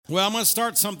Well, I'm going to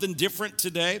start something different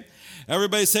today.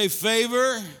 Everybody say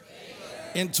favor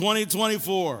in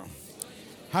 2024.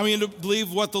 How many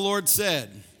believe what the Lord said?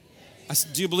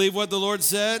 Do you believe what the Lord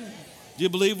said? Do you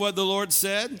believe what the Lord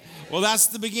said? Well, that's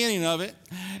the beginning of it.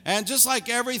 And just like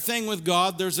everything with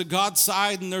God, there's a God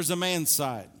side and there's a man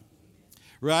side.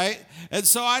 Right? And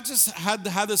so I just had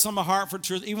this on my heart for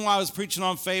truth. Even while I was preaching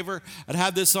on favor, I'd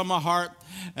had this on my heart.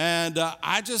 And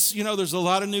I just, there's a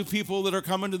lot of new people that are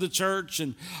coming to the church.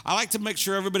 And I like to make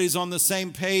sure everybody's on the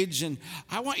same page. And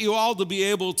I want you all to be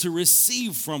able to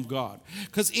receive from God.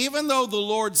 Because even though the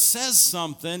Lord says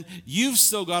something, you've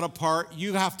still got a part.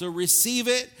 You have to receive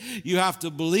it. You have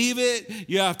to believe it.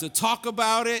 You have to talk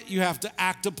about it. You have to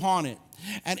act upon it.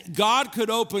 And God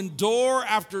could open door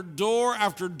after door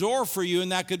after door for you,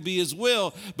 and that could be His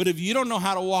will. But if you don't know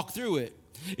how to walk through it,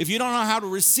 if you don't know how to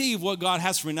receive what God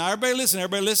has for you. Now, everybody listen.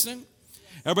 Everybody listening?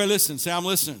 Everybody listen. Say, I'm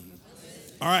listening.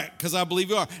 All right, because I believe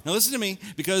you are. Now, listen to me,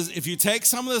 because if you take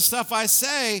some of the stuff I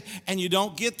say and you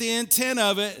don't get the intent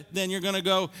of it, then you're going to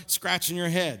go scratching your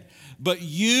head. But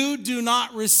you do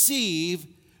not receive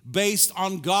based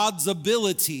on God's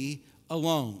ability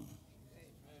alone.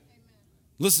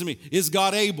 Listen to me. Is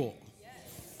God able? Yes.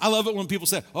 I love it when people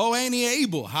say, oh, ain't He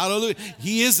able? Hallelujah.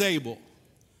 He is able.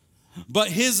 But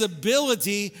His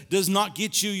ability does not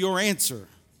get you your answer.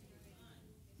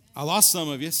 I lost some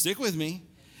of you. Stick with me.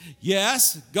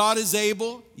 Yes, God is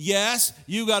able. Yes,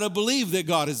 you got to believe that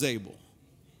God is able.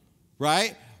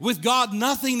 Right? With God,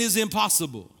 nothing is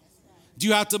impossible. Do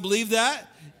you have to believe that?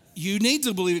 You need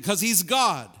to believe it because He's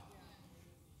God.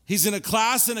 He's in a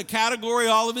class and a category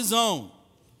all of His own.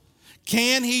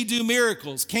 Can He do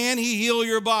miracles? Can He heal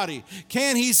your body?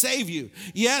 Can He save you?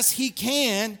 Yes, He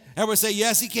can. Everybody say,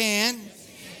 yes, He can.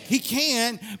 He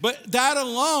can, but that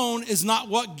alone is not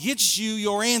what gets you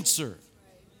your answer.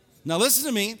 Now listen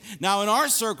to me. Now in our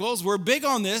circles, we're big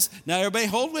on this. Now everybody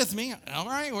hold with me. All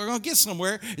right, we're going to get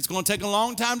somewhere. It's going to take a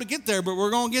long time to get there, but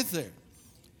we're going to get there.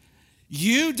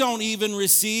 You don't even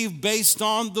receive based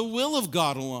on the will of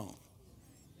God alone.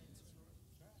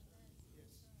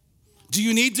 Do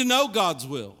you need to know God's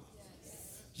will?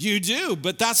 You do,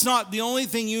 but that's not the only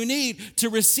thing you need to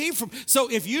receive from. So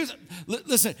if you,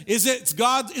 listen, is it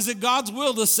God's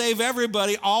will to save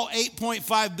everybody, all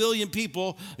 8.5 billion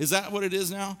people, is that what it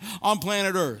is now, on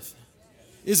planet Earth?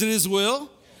 Is it His will?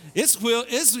 His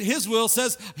will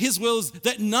says, His will is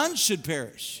that none should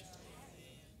perish.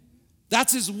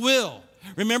 That's His will.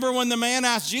 Remember when the man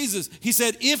asked Jesus, he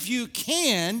said, if you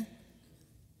can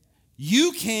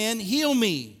heal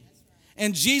me.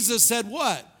 And Jesus said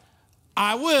what?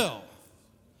 I will.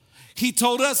 He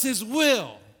told us His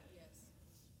will.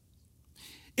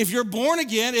 If you're born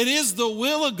again, it is the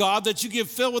will of God that you get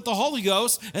filled with the Holy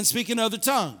Ghost and speak in other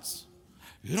tongues.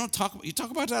 You talk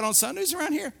about that on Sundays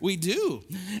around here? We do.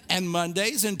 And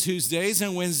Mondays and Tuesdays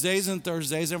and Wednesdays and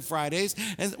Thursdays and Fridays.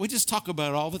 And we just talk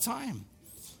about it all the time.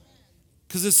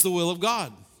 Because it's the will of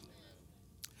God.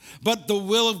 But the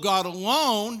will of God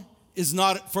alone is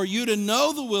not for you to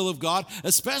know the will of God,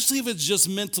 especially if it's just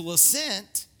mental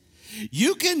assent.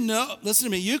 You can know, listen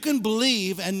to me, you can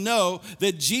believe and know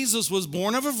that Jesus was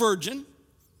born of a virgin.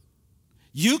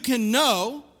 You can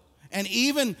know and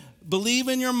even believe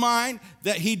in your mind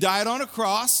that He died on a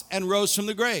cross and rose from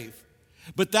the grave.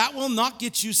 But that will not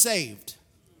get you saved.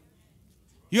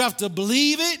 You have to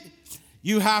believe it.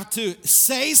 You have to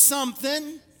say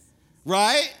something,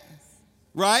 right?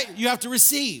 Right? You have to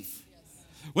receive.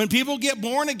 When people get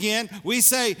born again, we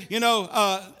say,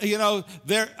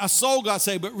 they're a soul got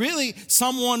saved, but really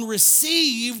someone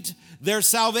received their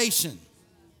salvation.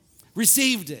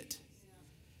 Received it.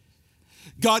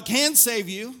 God can save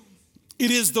you. It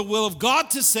is the will of God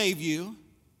to save you.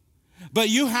 But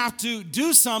you have to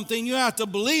do something. You have to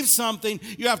believe something.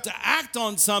 You have to act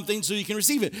on something so you can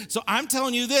receive it. So I'm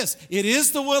telling you this. It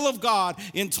is the will of God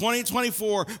in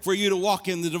 2024 for you to walk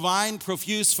in the divine,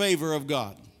 profuse favor of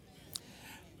God.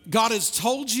 God has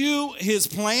told you His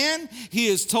plan. He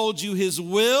has told you His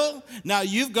will. Now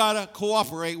you've got to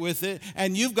cooperate with it,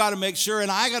 and you've got to make sure, and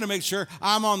I got to make sure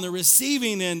I'm on the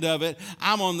receiving end of it.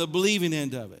 I'm on the believing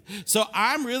end of it. So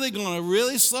I'm really going to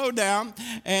really slow down,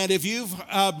 and if you've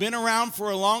been around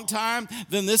for a long time,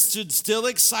 then this should still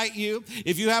excite you.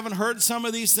 If you haven't heard some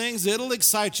of these things, it'll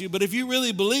excite you. But if you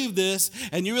really believe this,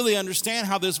 and you really understand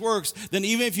how this works, then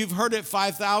even if you've heard it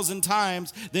 5,000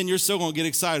 times, then you're still going to get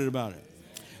excited about it.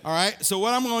 All right, so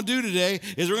what I'm going to do today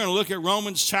is we're going to look at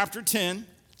Romans chapter 10.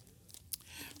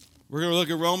 We're going to look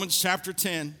at Romans chapter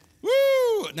 10. Woo!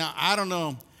 Now, I don't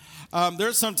know.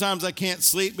 There's sometimes I can't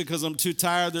sleep because I'm too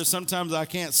tired. There's sometimes I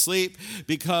can't sleep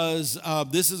because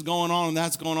this is going on and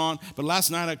that's going on. But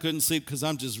last night I couldn't sleep because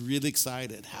I'm just really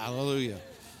excited. Hallelujah.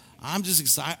 I'm just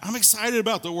excited. I'm excited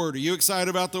about the word. Are you excited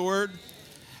about the word?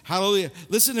 Hallelujah.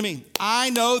 Listen to me. I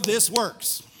know this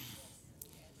works.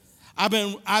 I've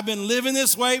been living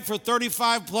this way for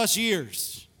 35 plus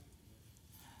years.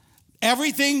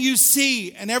 Everything you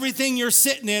see and everything you're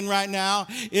sitting in right now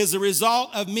is a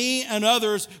result of me and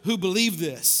others who believe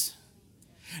this.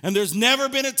 And there's never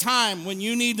been a time when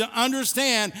you need to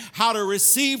understand how to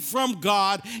receive from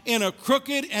God in a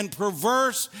crooked and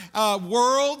perverse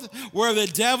world where the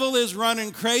devil is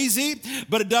running crazy.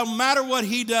 But it doesn't matter what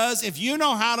he does. If you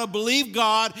know how to believe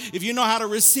God, if you know how to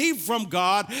receive from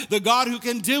God, the God who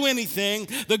can do anything,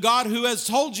 the God who has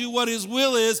told you what his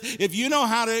will is, if you know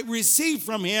how to receive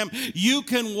from him, you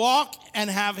can walk and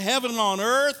have heaven on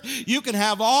earth. You can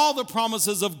have all the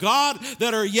promises of God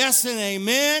that are yes and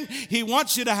amen. He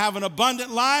wants you to have an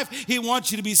abundant life. He wants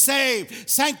you to be saved,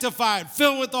 sanctified,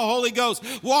 filled with the Holy Ghost,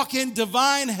 walk in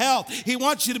divine health. He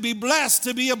wants you to be blessed,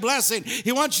 to be a blessing.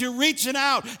 He wants you reaching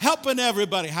out, helping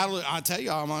everybody. Hallelujah. I tell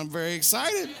you, I'm very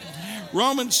excited.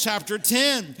 Romans chapter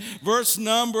 10, verse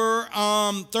number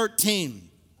 13.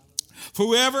 For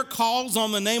whoever calls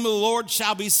on the name of the Lord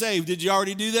shall be saved. Did you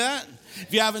already do that?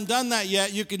 If you haven't done that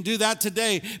yet, you can do that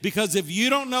today, because if you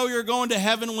don't know you're going to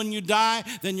heaven when you die,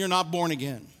 then you're not born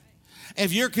again.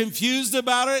 If you're confused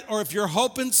about it, or if you're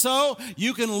hoping so,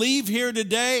 you can leave here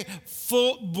today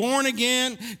born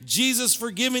again, Jesus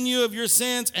forgiven you of your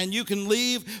sins, and you can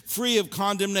leave free of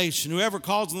condemnation. Whoever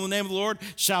calls on the name of the Lord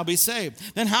shall be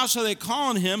saved. Then how shall they call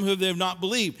on him who they've not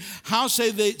believed? How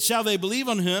shall they believe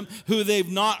on him who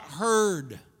they've not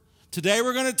heard? Today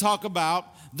we're going to talk about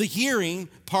the hearing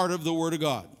part of the Word of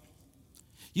God.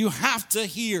 You have to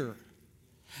hear.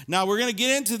 Now, we're going to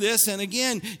get into this, and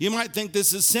again, you might think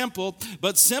this is simple,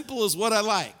 but simple is what I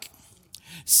like.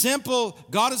 Simple,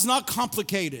 God is not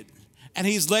complicated, and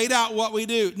he's laid out what we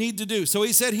need to do. So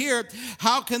he said here,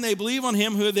 how can they believe on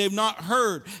him who they've not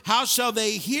heard? How shall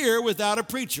they hear without a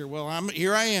preacher? Well,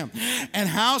 here I am. And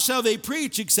how shall they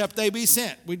preach except they be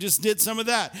sent? We just did some of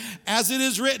that. As it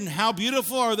is written, how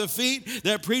beautiful are the feet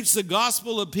that preach the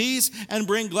gospel of peace and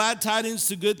bring glad tidings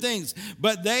to good things.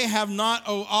 But they have not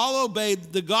all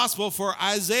obeyed the gospel, for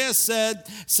Isaiah said,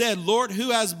 Lord,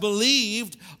 who has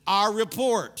believed our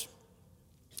report?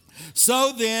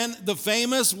 So then, the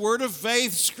famous word of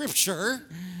faith scripture.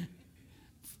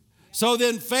 So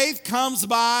then, faith comes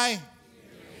by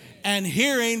and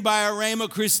hearing by a rhema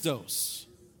Christos.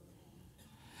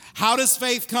 How does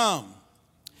faith come?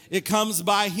 It comes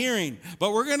by hearing.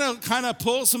 But we're going to kind of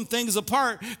pull some things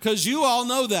apart, because you all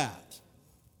know that.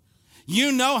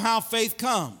 You know how faith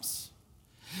comes.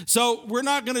 So we're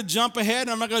not going to jump ahead.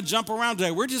 I'm not going to jump around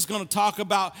today. We're just going to talk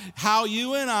about how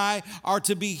you and I are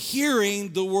to be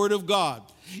hearing the Word of God.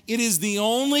 It is the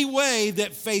only way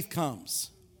that faith comes.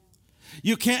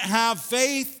 You can't have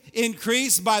faith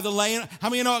increase by the laying. How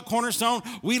many of you know at Cornerstone,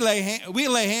 we lay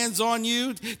hands on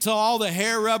you till all the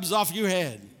hair rubs off your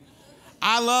head?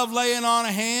 I love laying on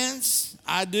of hands.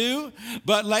 I do.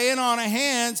 But laying on of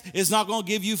hands is not going to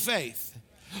give you faith.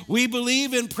 We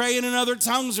believe in praying in other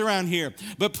tongues around here,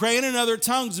 but praying in other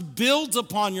tongues builds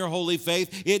upon your holy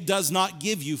faith. It does not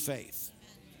give you faith.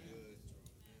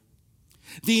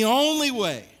 The only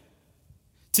way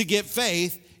to get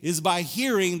faith is by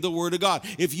hearing the Word of God.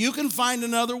 If you can find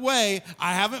another way,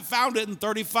 I haven't found it in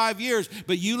 35 years,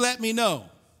 but you let me know.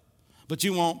 But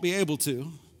you won't be able to,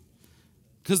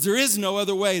 because there is no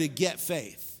other way to get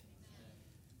faith.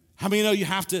 How many know you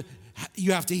have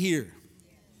to hear?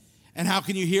 And how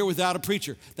can you hear without a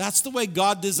preacher? That's the way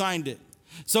God designed it.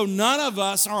 So none of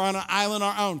us are on an island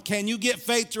our own. Can you get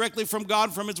faith directly from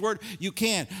God, from His Word? You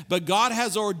can. But God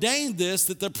has ordained this,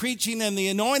 that the preaching and the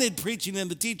anointed preaching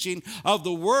and the teaching of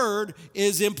the Word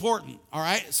is important. All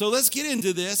right? So let's get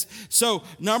into this. So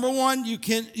number one, you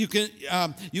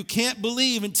can't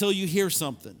believe until you hear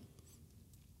something.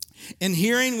 In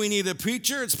hearing, we need a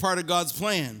preacher. It's part of God's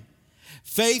plan.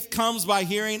 Faith comes by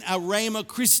hearing a rhema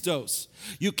Christos.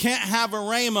 You can't have a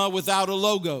rhema without a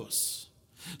logos.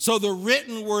 So the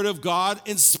written word of God,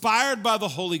 inspired by the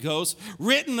Holy Ghost,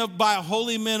 written by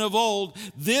holy men of old,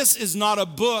 this is not a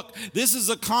book. This is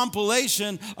a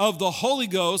compilation of the Holy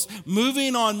Ghost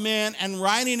moving on men and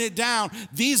writing it down.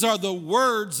 These are the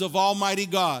words of Almighty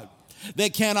God. They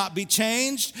cannot be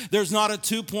changed. There's not a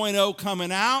 2.0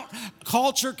 coming out.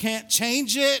 Culture can't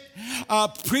change it.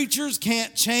 Preachers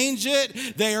can't change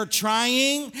it. They are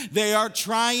trying. They are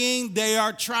trying. They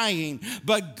are trying.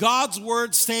 But God's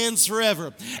word stands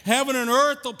forever. Heaven and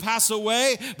earth will pass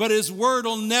away, but his word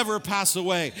will never pass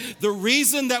away. The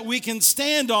reason that we can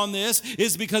stand on this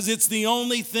is because it's the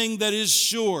only thing that is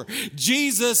sure.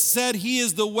 Jesus said he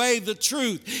is the way, the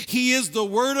truth. He is the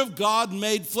word of God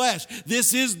made flesh.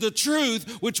 This is the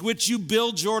truth which you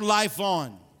build your life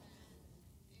on.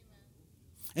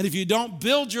 And if you don't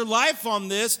build your life on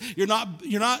this, you're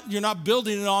not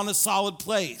building it on a solid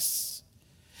place.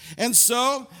 And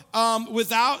so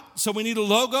we need a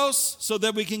logos so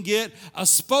that we can get a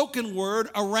spoken word,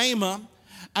 a rhema,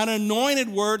 an anointed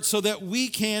word so that we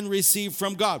can receive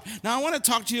from God. Now, I want to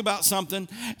talk to you about something,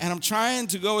 and I'm trying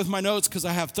to go with my notes because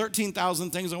I have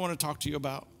 13,000 things I want to talk to you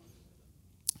about.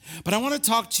 But I want to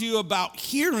talk to you about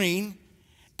hearing,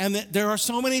 and that there are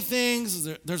so many things.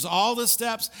 There's all the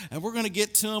steps, and we're going to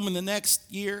get to them in the next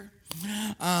year.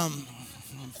 Months.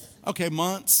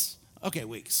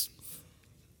 Weeks.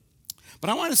 But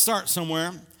I want to start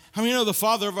somewhere. How many know the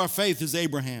father of our faith is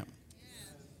Abraham?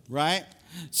 Right?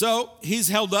 So he's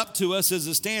held up to us as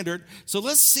a standard. So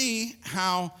let's see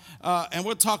how, and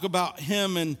we'll talk about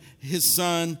him and his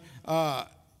son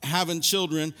having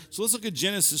children. So let's look at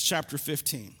Genesis chapter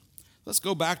 15. Let's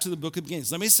go back to the book of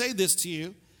beginnings. Let me say this to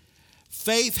you.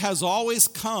 Faith has always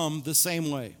come the same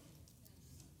way.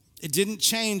 It didn't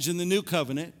change in the new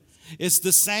covenant. It's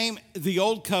the same, the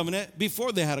old covenant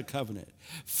before they had a covenant.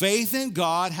 Faith in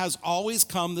God has always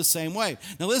come the same way.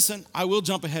 Now listen, I will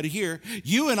jump ahead of here.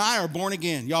 You and I are born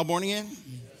again. Y'all born again?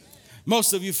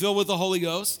 Most of you filled with the Holy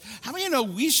Ghost. How many of you know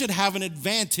we should have an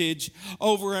advantage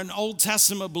over an Old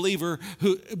Testament believer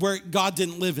where God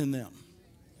didn't live in them?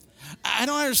 I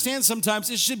don't understand sometimes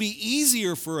it should be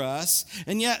easier for us,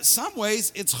 and yet some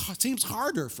ways it seems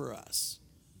harder for us.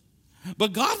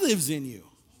 But God lives in you.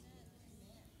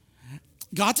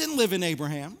 God didn't live in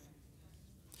Abraham.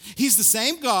 He's the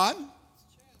same God,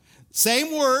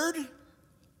 same word.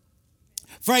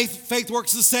 Faith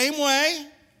works the same way.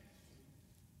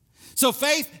 So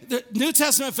faith, the New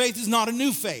Testament faith is not a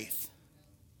new faith.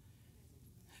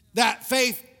 That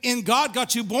faith in God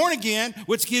got you born again,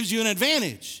 which gives you an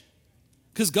advantage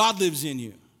because God lives in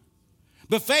you.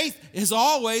 But faith has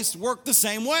always worked the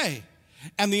same way.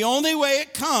 And the only way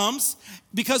it comes,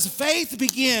 because faith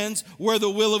begins where the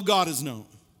will of God is known.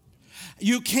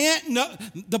 You can't know,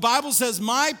 the Bible says,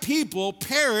 my people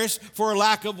perish for a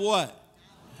lack of what?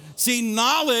 See,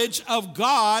 knowledge of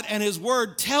God and his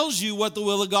word tells you what the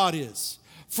will of God is.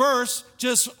 First,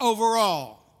 just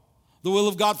overall. The will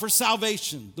of God for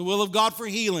salvation, the will of God for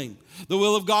healing, the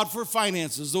will of God for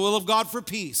finances, the will of God for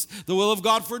peace, the will of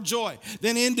God for joy.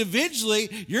 Then individually,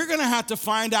 you're going to have to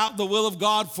find out the will of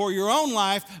God for your own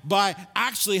life by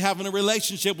actually having a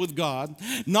relationship with God,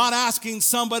 not asking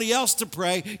somebody else to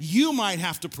pray. You might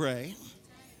have to pray.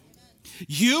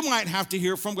 You might have to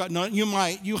hear from God. No,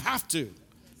 you have to.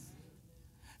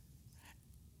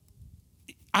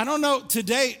 I don't know,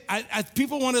 today,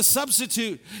 people want to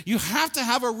substitute. You have to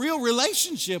have a real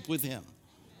relationship with him.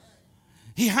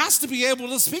 He has to be able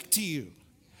to speak to you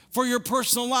for your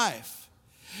personal life.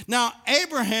 Now,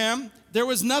 Abraham, there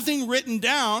was nothing written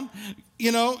down.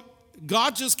 You know,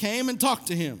 God just came and talked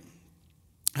to him.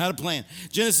 Had a plan.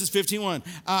 Genesis 15:1.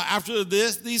 After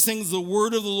these things, the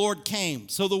word of the Lord came.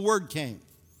 So the word came.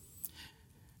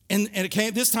 And it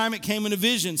came, this time it came in a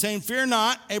vision, saying, fear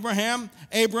not, Abram,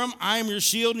 I am your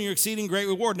shield and your exceeding great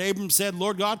reward. And Abram said,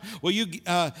 Lord God, what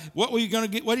are you going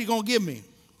to give me?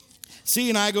 See,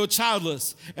 and I go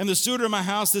childless. And the steward of my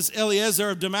house, this Eliezer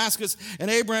of Damascus. And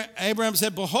Abraham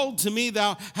said, behold, to me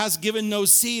thou hast given no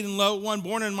seed, and lo, one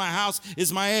born in my house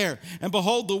is my heir. And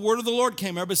behold, the word of the Lord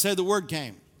came. Everybody say the word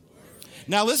came.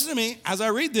 Now listen to me. As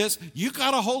I read this, you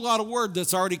got a whole lot of word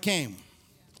that's already came.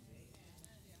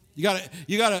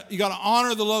 You gotta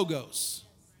honor the logos.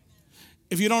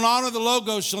 If you don't honor the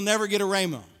logos, you'll never get a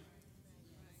rhema.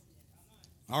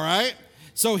 All right?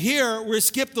 So here, we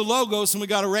skip the logos and we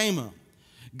got a rhema.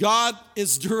 God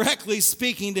is directly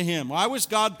speaking to him. Well, I wish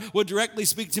God would directly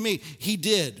speak to me. He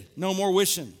did. No more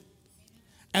wishing.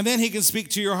 And then he can speak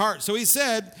to your heart. So he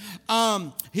said,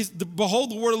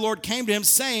 behold, the word of the Lord came to him,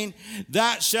 saying,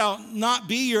 that shall not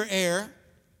be your heir.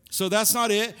 So that's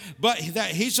not it, but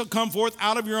that he shall come forth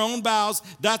out of your own bowels,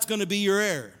 that's going to be your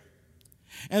heir.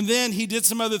 And then he did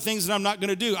some other things that I'm not going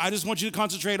to do. I just want you to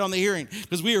concentrate on the hearing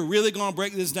because we are really going to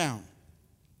break this down.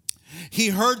 He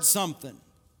heard something.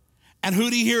 And who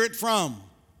did he hear it from?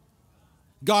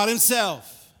 God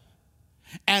himself.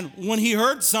 And when he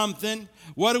heard something,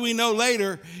 what do we know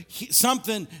later?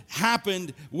 Something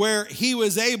happened where he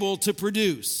was able to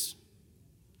produce.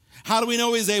 How do we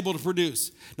know he's able to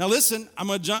produce? Now listen,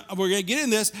 we're going to get in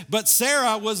this, but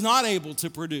Sarah was not able to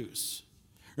produce.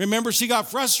 Remember, she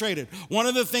got frustrated. One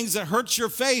of the things that hurts your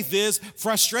faith is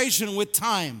frustration with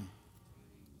time.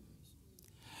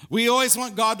 We always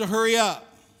want God to hurry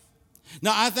up.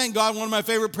 Now, I thank God one of my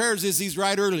favorite prayers is he's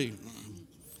right early.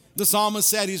 The psalmist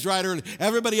said he's right early.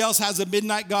 Everybody else has a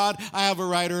midnight God. I have a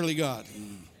right early God.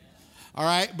 All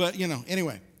right? But,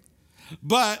 anyway.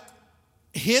 But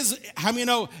how many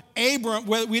know Abram,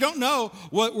 we don't know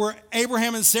what were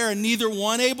Abraham and Sarah, neither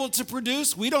one able to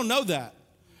produce? We don't know that.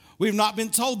 We've not been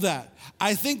told that.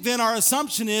 I think then our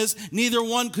assumption is neither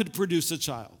one could produce a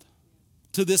child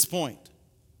to this point.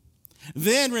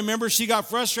 Then, remember, she got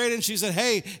frustrated and she said,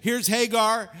 hey, here's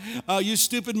Hagar, you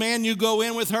stupid man, you go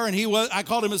in with her. And I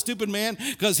called him a stupid man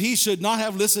because he should not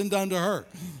have listened unto her.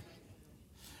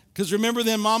 Because remember,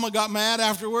 then mama got mad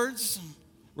afterwards,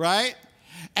 right?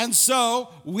 And so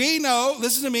we know,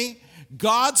 listen to me,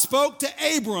 God spoke to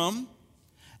Abram.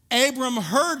 Abram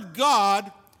heard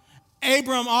God.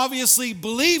 Abram obviously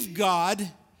believed God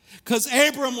because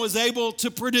Abram was able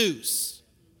to produce.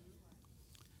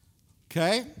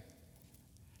 Okay?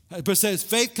 But it says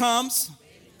faith comes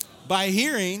by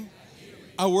hearing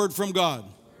a word from God.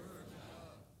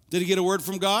 Did he get a word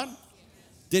from God?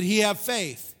 Did he have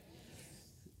faith?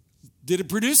 Did it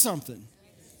produce something?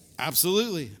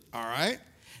 Absolutely. All right.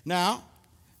 Now,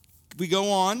 we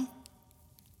go on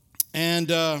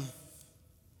and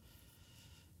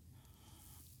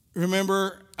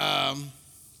remember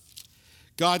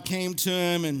God came to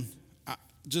him and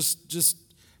just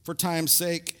for time's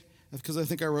sake, because I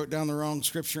think I wrote down the wrong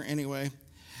scripture anyway.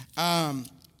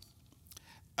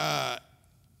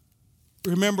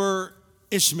 Remember,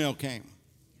 Ishmael came.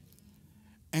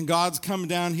 And God's come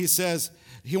down. He says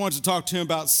he wants to talk to him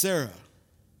about Sarah.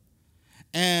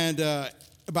 And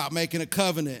about making a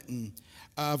covenant.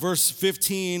 And verse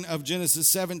 15 of Genesis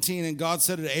 17, and God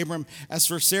said to Abram, as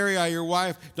for Sarai, your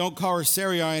wife, don't call her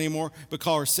Sarai anymore, but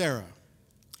call her Sarah.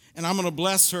 And I'm going to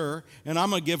bless her, and I'm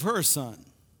going to give her a son.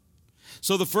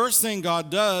 So the first thing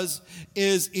God does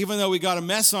is, even though we got a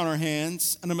mess on our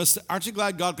hands, and aren't you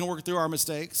glad God can work through our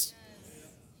mistakes?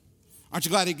 Aren't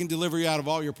you glad he can deliver you out of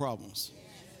all your problems?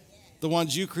 The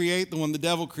ones you create, the one the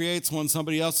devil creates, the one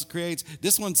somebody else creates.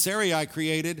 This one Sarai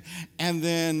created, and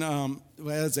then,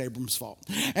 it's Abram's fault.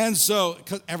 And so,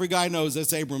 because every guy knows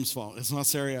it's Abram's fault. It's not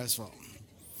Sarai's fault,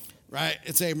 right?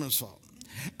 It's Abram's fault.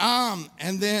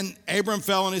 And then Abram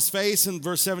fell on his face in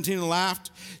verse 17 and laughed.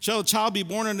 Shall a child be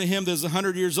born unto him that is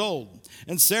 100 years old?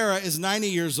 And Sarah is 90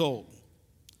 years old.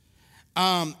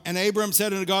 And Abram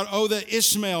said unto God, oh, that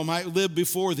Ishmael might live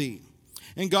before thee.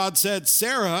 And God said,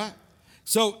 Sarah,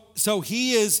 so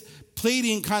he is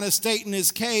pleading, kind of stating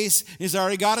his case. He's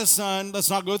already got a son. Let's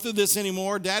not go through this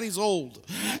anymore. Daddy's old.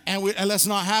 And let's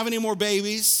not have any more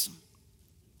babies.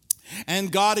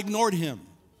 And God ignored him.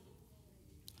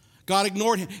 God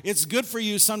ignored him. It's good for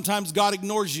you sometimes God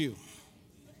ignores you.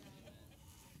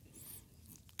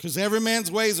 Because every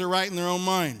man's ways are right in their own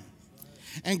mind.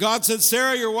 And God said,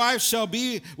 Sarah, your wife, shall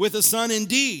be with a son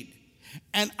indeed.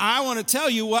 And I want to tell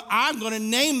you what, I'm going to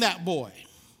name that boy.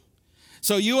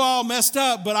 So you all messed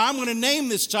up, but I'm going to name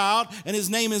this child, and his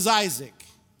name is Isaac.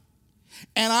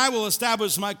 And I will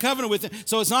establish my covenant with him.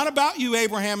 So it's not about you,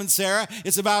 Abraham and Sarah.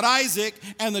 It's about Isaac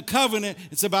and the covenant.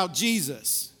 It's about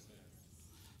Jesus.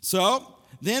 So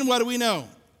then what do we know?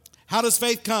 How does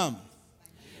faith come?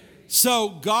 So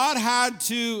God had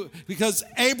to, because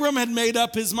Abram had made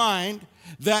up his mind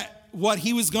that what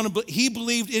he was going to, he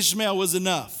believed Ishmael was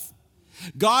enough.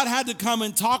 God had to come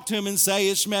and talk to him and say,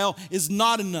 Ishmael is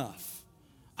not enough.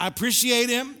 I appreciate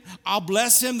him. I'll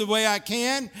bless him the way I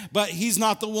can, but he's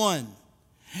not the one.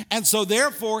 And so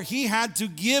therefore, he had to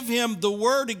give him the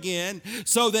word again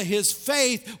so that his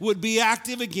faith would be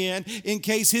active again in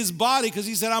case his body, because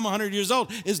he said, I'm 100 years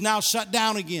old, is now shut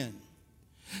down again.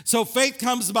 So faith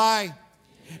comes by.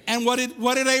 And what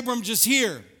did Abram just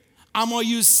hear? I'm going to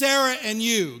use Sarah and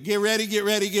you. Get ready, get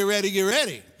ready, get ready, get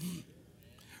ready.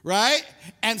 Right?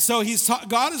 And so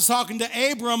God is talking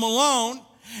to Abram alone.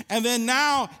 And then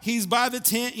now he's by the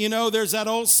tent, there's that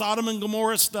old Sodom and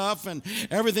Gomorrah stuff and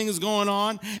everything is going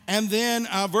on. And then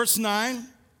verse 9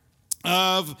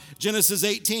 of Genesis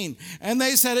 18. And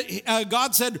they said,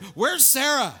 God said, where's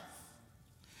Sarah?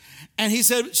 And he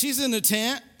said, she's in the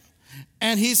tent.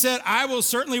 And he said, I will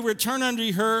certainly return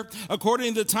unto her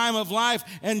according to the time of life.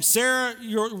 And Sarah,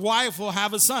 your wife, will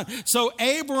have a son. So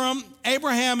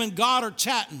Abraham and God are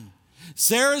chatting.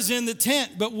 Sarah's in the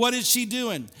tent, but what is she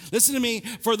doing? Listen to me.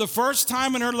 For the first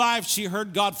time in her life, she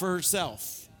heard God for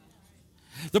herself.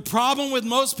 The problem with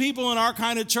most people in our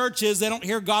kind of church is they don't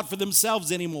hear God for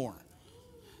themselves anymore.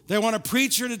 They want a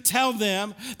preacher to tell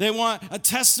them. They want a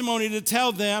testimony to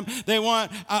tell them. They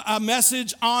want a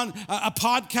message on a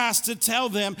podcast to tell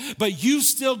them. But you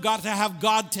still got to have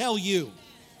God tell you.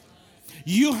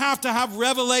 You have to have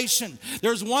revelation.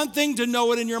 There's one thing to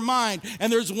know it in your mind,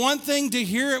 and there's one thing to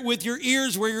hear it with your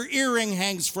ears where your earring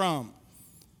hangs from.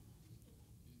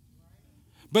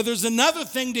 But there's another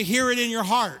thing to hear it in your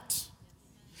heart.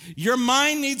 Your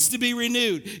mind needs to be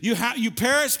renewed. You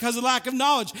perish because of lack of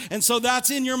knowledge. And so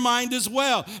that's in your mind as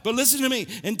well. But listen to me.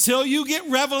 Until you get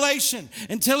revelation,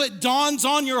 until it dawns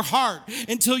on your heart,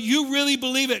 until you really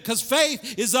believe it, because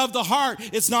faith is of the heart.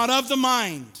 It's not of the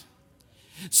mind.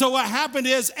 So what happened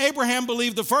is Abraham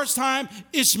believed the first time,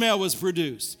 Ishmael was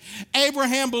produced.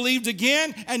 Abraham believed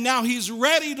again, and now he's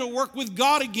ready to work with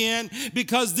God again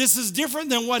because this is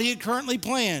different than what he had currently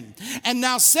planned. And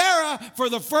now Sarah, for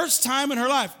the first time in her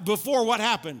life, before what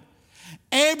happened?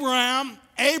 Abram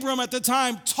at the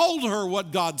time told her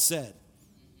what God said.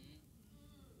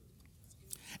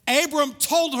 Abram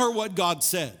told her what God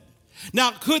said. Now,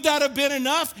 could that have been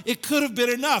enough? It could have been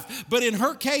enough. But in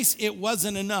her case, it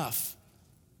wasn't enough.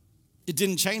 It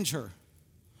didn't change her.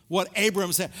 What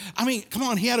Abram said. I mean, come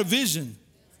on, he had a vision.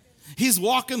 He's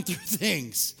walking through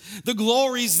things. The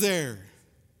glory's there.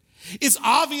 It's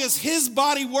obvious his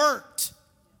body worked.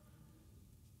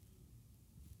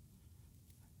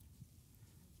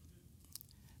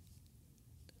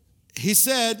 He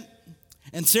said,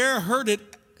 and Sarah heard it.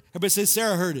 Everybody say,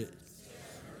 Sarah heard it.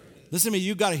 Listen to me,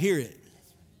 you got to hear it.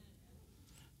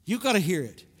 You got to hear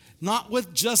it. Not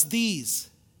with just these.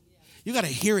 You got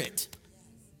to hear it.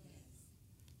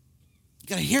 You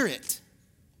got to hear it.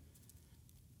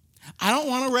 I don't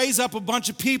want to raise up a bunch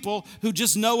of people who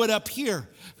just know it up here,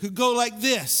 who go like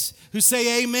this, who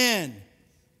say amen.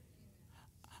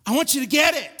 I want you to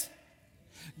get it.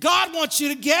 God wants you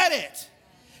to get it.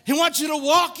 He wants you to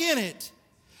walk in it.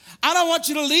 I don't want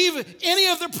you to leave any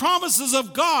of the promises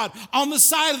of God on the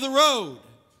side of the road.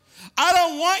 I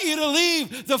don't want you to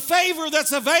leave the favor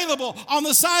that's available on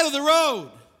the side of the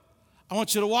road. I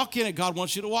want you to walk in it. God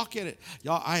wants you to walk in it.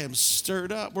 Y'all, I am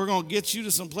stirred up. We're going to get you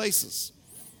to some places.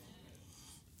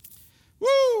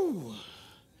 Woo!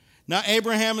 Now,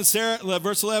 Abraham and Sarah,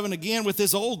 verse 11, again with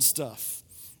this old stuff.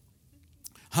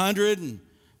 100 and,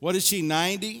 what is she,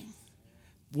 90?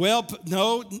 Well,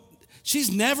 no, she's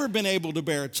never been able to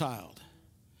bear a child.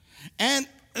 And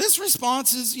this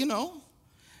response is,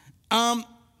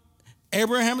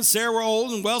 Abraham and Sarah were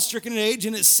old and well-stricken in age,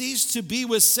 and it ceased to be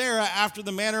with Sarah after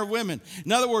the manner of women.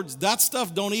 In other words, that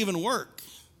stuff don't even work.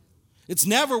 It's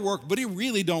never worked, but it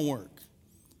really don't work.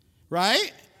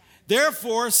 Right?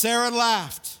 Therefore, Sarah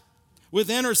laughed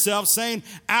within herself, saying,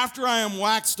 after I am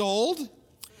waxed old,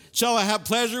 shall I have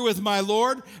pleasure with my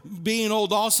Lord, being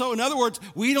old also? In other words,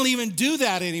 we don't even do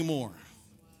that anymore.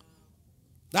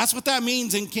 That's what that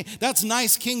means. That's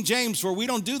nice King James for we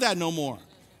don't do that no more.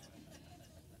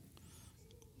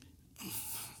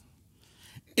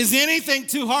 Is anything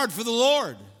too hard for the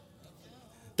Lord?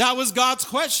 That was God's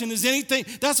question.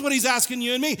 That's what he's asking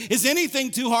you and me. Is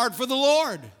anything too hard for the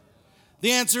Lord?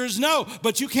 The answer is no,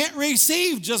 but you can't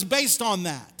receive just based on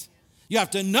that. You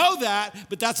have to know that,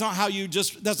 but that's not how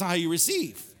you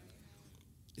receive.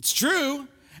 It's true.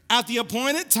 At the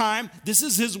appointed time, this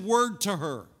is his word to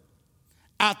her.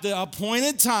 At the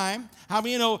appointed time, how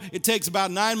many know it takes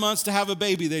about 9 months to have a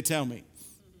baby, they tell me.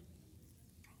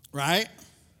 Right?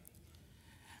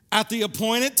 At the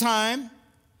appointed time,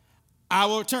 I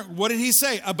will return. What did he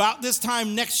say? About this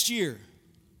time next year.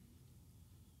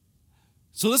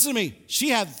 So listen to me. She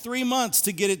had 3 months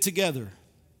to get it together.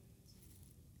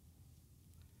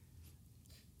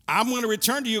 I'm going to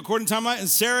return to you according to time, and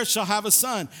Sarah shall have a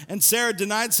son. And Sarah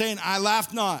denied, saying, I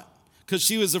laughed not, because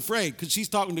she was afraid, because she's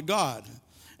talking to God.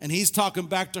 And he's talking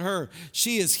back to her.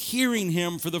 She is hearing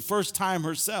him for the first time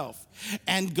herself.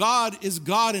 And God is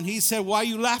God. And he said, why are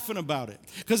you laughing about it?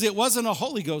 Because it wasn't a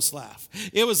Holy Ghost laugh.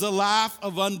 It was a laugh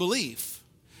of unbelief.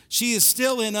 She is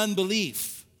still in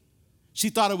unbelief. She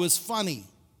thought it was funny.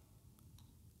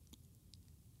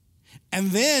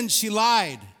 And then she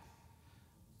lied.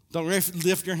 Don't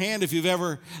lift your hand if you've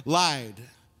ever lied.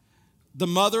 The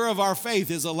mother of our faith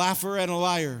is a laugher and a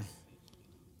liar.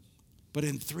 But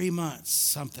in 3 months,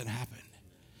 something happened.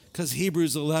 Because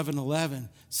Hebrews 11:11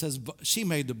 says she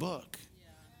made the book.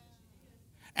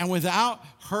 And without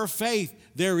her faith,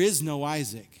 there is no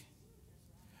Isaac.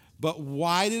 But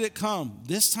why did it come?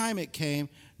 This time it came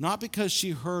not because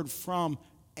she heard from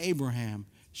Abraham.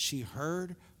 She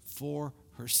heard for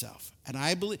herself. And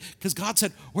I believe, because God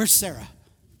said, where's Sarah?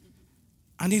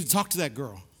 I need to talk to that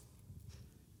girl.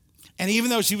 And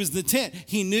even though she was in the tent,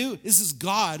 he knew this is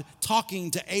God talking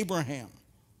to Abraham.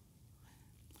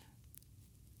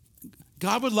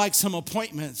 God would like some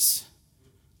appointments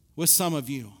with some of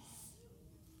you.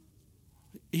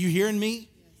 Are you hearing me?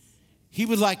 He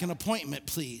would like an appointment,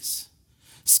 please.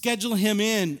 Schedule him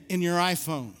in your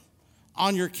iPhone,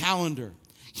 on your calendar.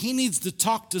 He needs to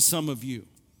talk to some of you.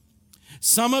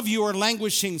 Some of you are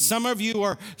languishing. Some of you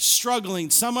are struggling.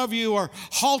 Some of you are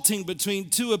halting between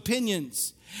two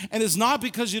opinions. And it's not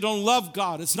because you don't love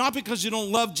God. It's not because you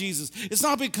don't love Jesus. It's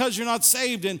not because you're not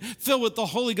saved and filled with the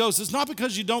Holy Ghost. It's not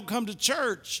because you don't come to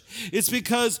church. It's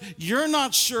because you're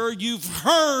not sure you've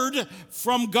heard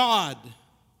from God.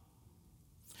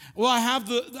 Well, I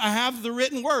have the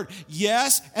written word.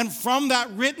 Yes, and from that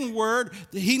written word,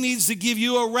 he needs to give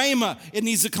you a rhema. It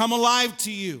needs to come alive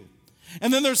to you.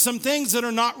 And then there's some things that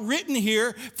are not written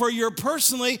here for you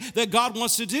personally that God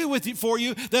wants to do for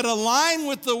you that align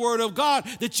with the word of God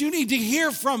that you need to hear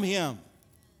from him.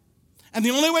 And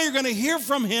the only way you're going to hear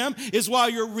from him is while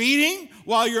you're reading,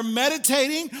 while you're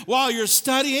meditating, while you're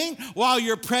studying, while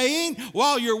you're praying,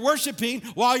 while you're worshiping,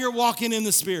 while you're walking in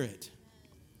the Spirit.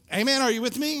 Amen. Are you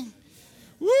with me?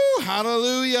 Woo,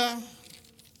 hallelujah.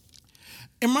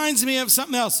 It reminds me of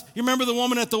something else. You remember the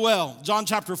woman at the well, John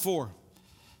chapter 4.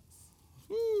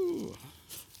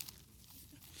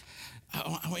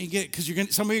 I want you to get it because you're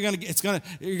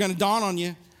going to dawn on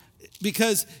you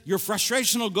because your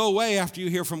frustration will go away after you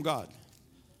hear from God.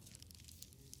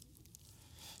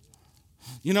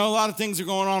 You know, a lot of things are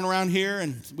going on around here,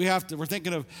 and we're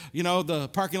thinking of, the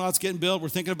parking lot's getting built. We're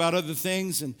thinking about other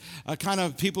things, and kind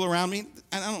of people around me,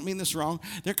 and I don't mean this wrong,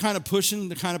 they're kind of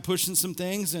pushing some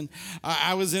things, and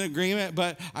I was in agreement,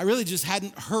 but I really just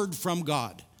hadn't heard from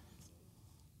God.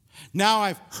 Now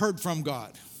I've heard from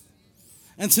God.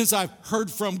 And since I've heard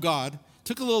from God,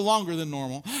 took a little longer than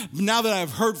normal. Now that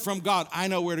I've heard from God, I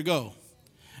know where to go.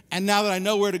 And now that I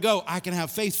know where to go, I can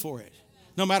have faith for it.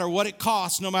 No matter what it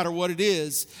costs, no matter what it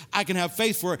is, I can have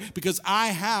faith for it because I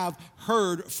have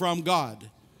heard from God.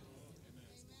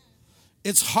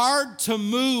 It's hard to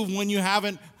move when you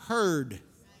haven't heard.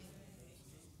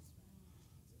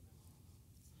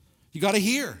 You got to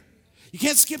hear. You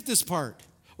can't skip this part.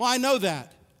 Well, I know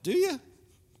that. Do you?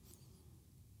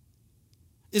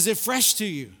 Is it fresh to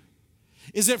you?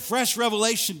 Is it fresh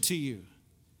revelation to you?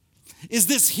 Is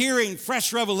this hearing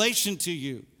fresh revelation to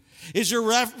you? Is your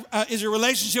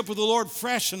relationship with the Lord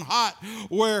fresh and hot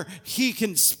where he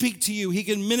can speak to you, he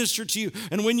can minister to you,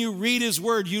 and when you read his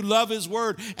word, you love his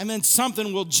word, and then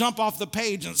something will jump off the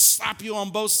page and slap you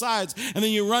on both sides, and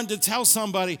then you run to tell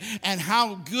somebody and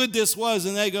how good this was,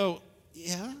 and they go,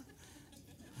 yeah?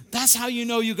 That's how you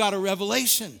know you got a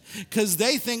revelation, because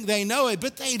they think they know it,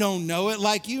 but they don't know it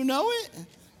like you know it.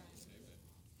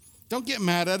 Don't get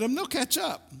mad at them. They'll catch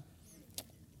up.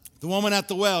 The woman at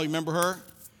the well, you remember her?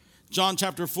 John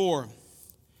chapter 4.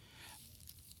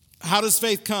 How does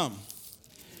faith come?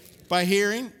 By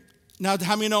hearing. Now,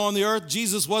 how many know on the earth,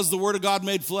 Jesus was the Word of God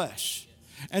made flesh?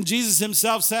 And Jesus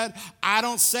himself said, I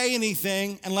don't say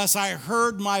anything unless I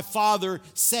heard my Father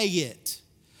say it.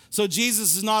 So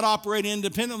Jesus is not operating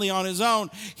independently on his own.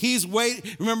 He's waiting.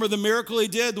 Remember the miracle he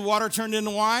did? The water turned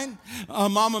into wine?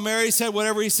 Mama Mary said,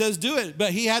 whatever he says, do it.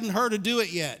 But he hadn't heard to do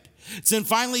it yet. So then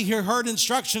finally he heard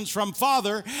instructions from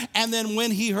Father. And then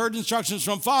when he heard instructions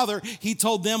from Father, he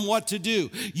told them what to do.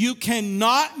 You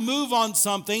cannot move on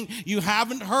something you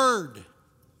haven't heard.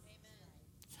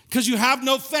 Because you have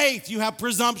no faith. You have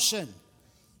presumption.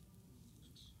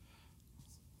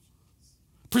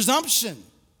 Presumption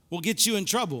will get you in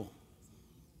trouble.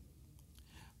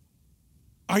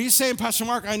 Are you saying, Pastor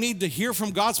Mark, I need to hear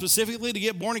from God specifically to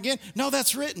get born again? No,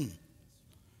 that's written.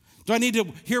 Do I need to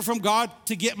hear from God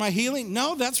to get my healing?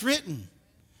 No, that's written.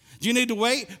 Do you need to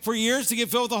wait for years to get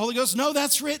filled with the Holy Ghost? No,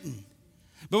 that's written.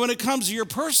 But when it comes to your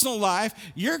personal life,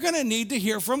 you're going to need to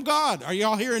hear from God. Are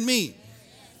y'all hearing me?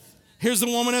 Here's the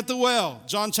woman at the well,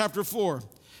 John chapter 4.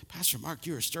 Pastor Mark,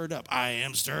 you are stirred up. I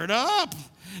am stirred up.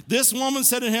 This woman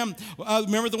said to him,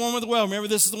 remember the woman at the well? Remember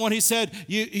this is the one he said,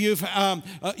 you're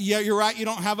right, you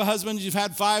don't have a husband. You've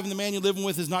had 5, and the man you're living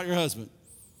with is not your husband.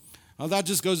 Well, that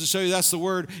just goes to show you that's the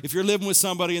word. If you're living with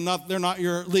somebody and they're not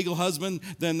your legal husband,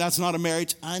 then that's not a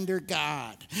marriage under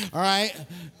God. All right?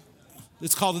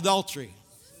 It's called adultery,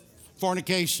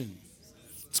 fornication.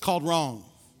 It's called wrong.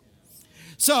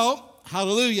 So,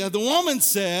 hallelujah. The woman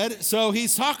said, so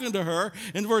he's talking to her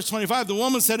in verse 25. The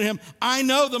woman said to him, I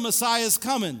know the Messiah is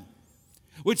coming.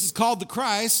 which is called the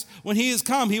Christ. When he is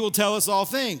come, he will tell us all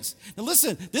things. Now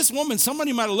listen, this woman,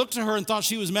 somebody might have looked at her and thought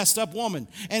she was a messed up woman.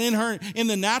 And in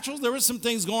the natural, there was some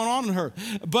things going on in her.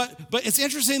 But it's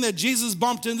interesting that Jesus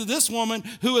bumped into this woman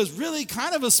who is really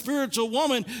kind of a spiritual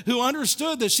woman who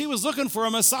understood that she was looking for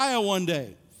a Messiah one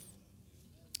day.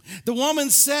 The woman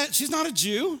said, she's not a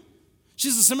Jew,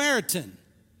 she's a Samaritan.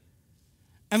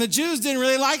 And the Jews didn't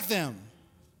really like them.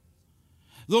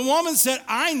 The woman said,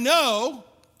 I know.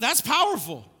 That's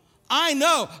powerful. I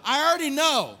already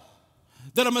know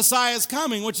that a Messiah is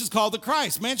coming, which is called the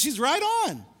Christ. Man, she's right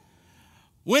on.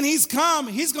 When he's come,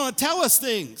 he's going to tell us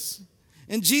things.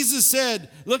 And Jesus said,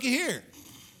 look here.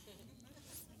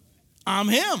 I'm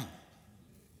him.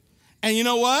 And you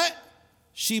know what?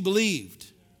 She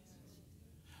believed.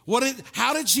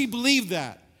 How did she believe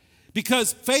that?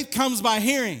 Because faith comes by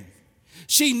hearing.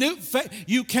 She knew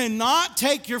you cannot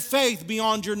take your faith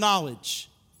beyond your knowledge.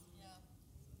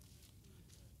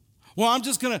 Well, I'm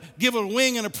just going to give a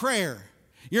wing and a prayer.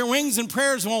 Your wings and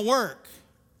prayers won't work.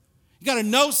 You got to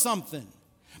know something.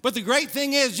 But the great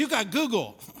thing is you got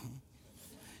Google.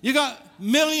 You got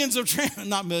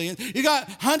not millions. You got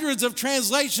hundreds of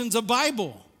translations of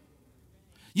Bible.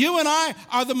 You and I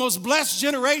are the most blessed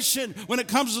generation when it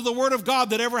comes to the Word of God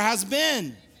that ever has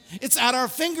been. It's at our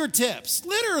fingertips,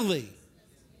 literally.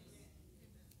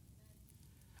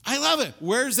 I love it.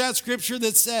 Where's that scripture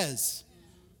that says?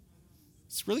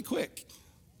 It's really quick.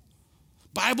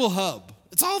 Bible Hub.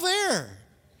 It's all there.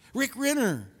 Rick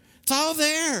Renner. It's all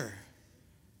there.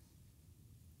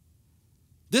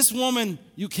 This woman,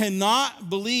 you cannot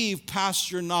believe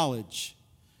past your knowledge,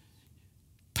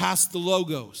 past the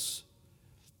logos.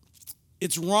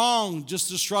 It's wrong just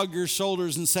to shrug your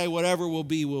shoulders and say whatever will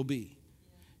be, will be.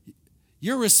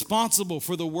 You're responsible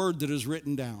for the word that is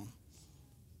written down.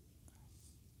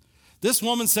 This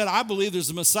woman said, I believe there's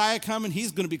a Messiah coming.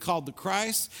 He's going to be called the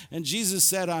Christ. And Jesus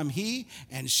said, I'm he.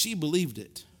 And she believed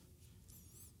it.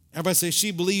 Everybody say,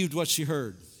 she believed what she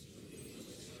heard.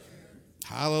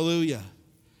 Hallelujah.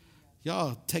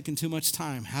 Y'all taking too much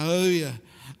time. Hallelujah.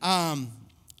 John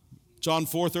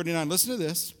 4:39. Listen to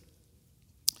this.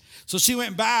 So she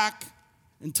went back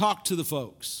and talked to the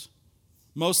folks,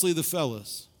 mostly the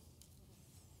fellas.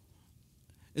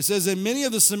 It says, and many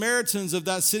of the Samaritans of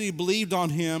that city believed on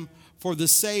him for the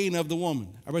saying of the woman.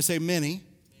 Everybody say many.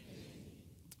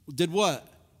 Did what?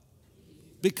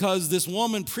 Because this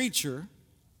woman preacher,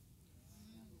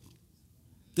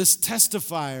 this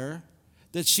testifier,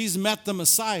 that she's met the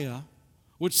Messiah,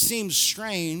 which seems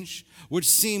strange, which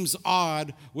seems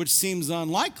odd, which seems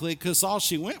unlikely, because all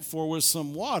she went for was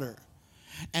some water.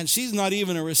 And she's not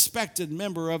even a respected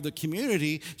member of the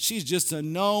community. She's just a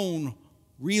known,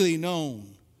 really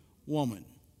known woman.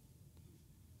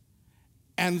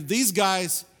 And these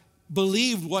guys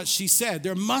believed what she said.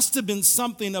 There must have been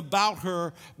something about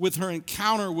her with her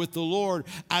encounter with the Lord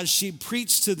as she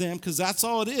preached to them, because that's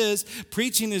all it is.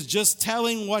 Preaching is just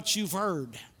telling what you've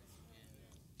heard.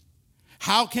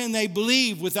 How can they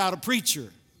believe without a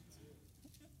preacher?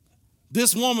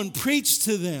 This woman preached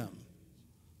to them,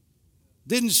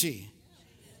 didn't she?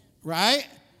 Right?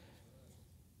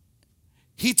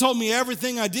 He told me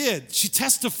everything I did. She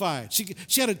testified.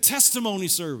 She had a testimony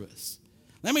service.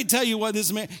 Let me tell you what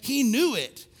this man, he knew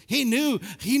it. He knew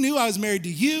I was married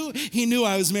to you. He knew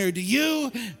I was married to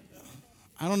you.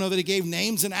 I don't know that he gave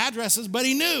names and addresses, but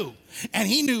he knew. And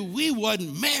he knew we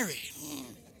wasn't married.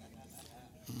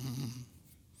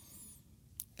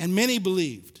 And many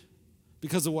believed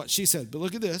because of what she said. But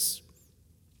look at this.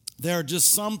 There are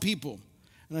just some people,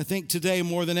 and I think today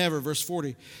more than ever, verse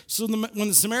 40. So when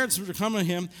the Samaritans were coming to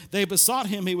him, they besought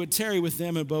him he would tarry with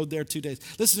them and abode there 2 days.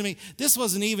 Listen to me. This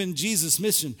wasn't even Jesus'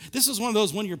 mission. This was one of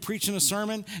those when you're preaching a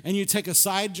sermon and you take a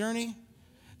side journey.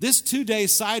 This 2-day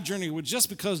side journey was just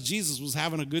because Jesus was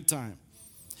having a good time.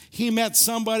 He met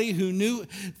somebody who knew,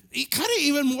 kind of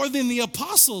even more than the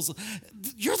apostles,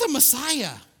 you're the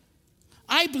Messiah.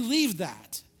 I believe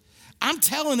that. I'm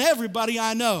telling everybody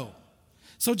I know.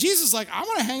 So Jesus is like, I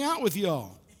want to hang out with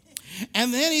y'all.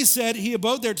 And then he said, he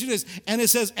abode there 2 days. And it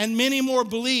says, and many more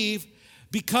believe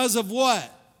because of what?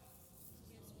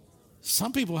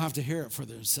 Some people have to hear it for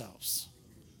themselves.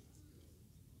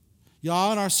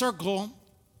 Y'all in our circle,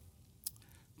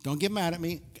 don't get mad at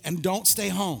me, and don't stay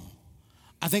home.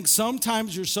 I think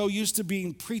sometimes you're so used to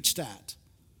being preached at,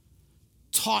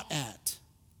 taught at,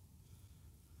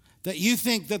 that you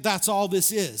think that that's all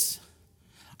this is.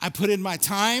 I put in my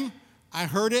time. I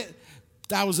heard it.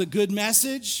 That was a good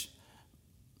message.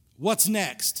 What's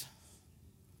next?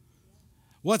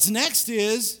 What's next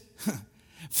is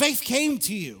faith came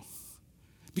to you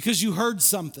because you heard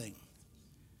something.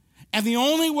 And the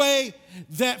only way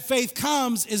that faith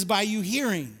comes is by you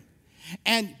hearing.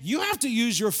 And you have to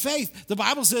use your faith. The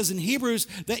Bible says in Hebrews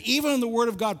that even the word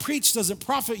of God preached doesn't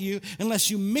profit you unless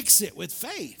you mix it with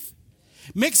faith.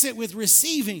 Mix it with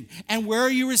receiving. And where are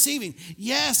you receiving?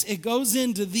 Yes, it goes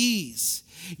into these.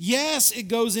 Yes, it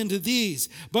goes into these.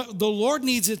 But the Lord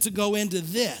needs it to go into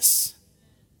this.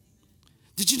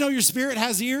 Did you know your spirit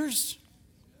has ears?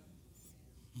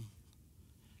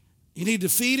 You need to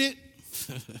feed it.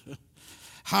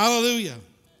 Hallelujah.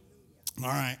 All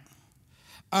right.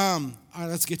 All right,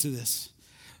 let's get to this.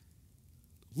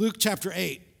 Luke chapter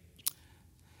 8.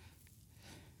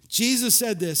 Jesus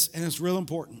said this, and it's real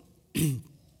important.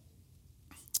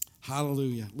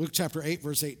 Hallelujah. Luke chapter 8,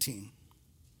 verse 18.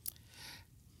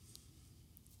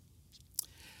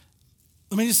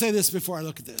 Let me just say this before I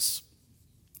look at this.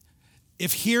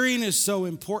 If hearing is so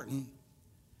important,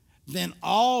 then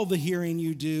all the hearing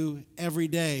you do every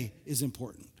day is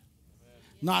important.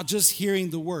 Not just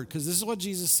hearing the word, because this is what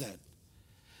Jesus said.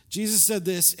 Jesus said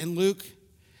this in Luke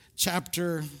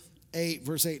chapter 8,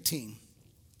 verse 18.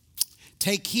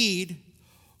 Take heed,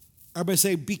 everybody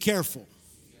say, be careful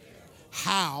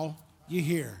how you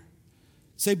hear.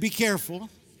 Say, be careful.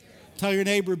 Tell your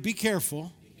neighbor, be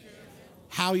careful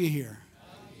how you hear.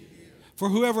 For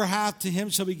whoever hath, to him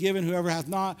shall be given. Whoever hath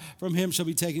not, from him shall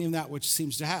be taken even that which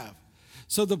seems to have.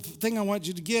 So the thing I want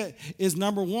you to get is,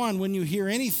 number one, when you hear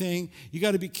anything, you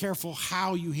got to be careful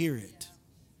how you hear it.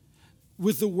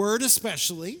 With the word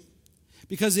especially,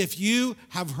 because if you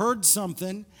have heard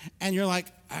something and you're like,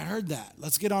 I heard that,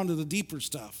 let's get on to the deeper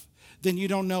stuff, then you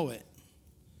don't know it.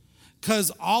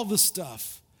 Because all the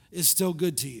stuff is still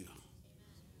good to you.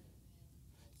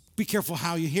 Be careful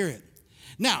how you hear it.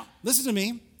 Now, listen to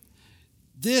me.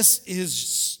 This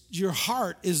is, your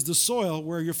heart is the soil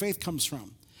where your faith comes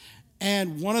from.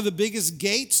 And one of the biggest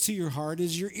gates to your heart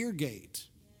is your ear gate.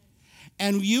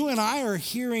 And you and I are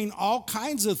hearing all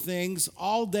kinds of things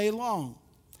all day long.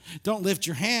 Don't lift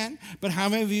your hand, but how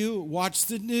many of you watch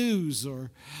the news or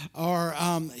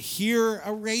hear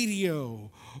a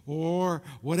radio or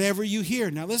whatever you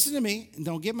hear? Now listen to me, and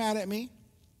don't get mad at me.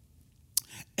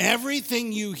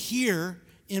 Everything you hear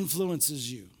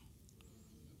influences you.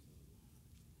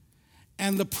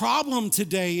 And the problem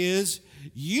today is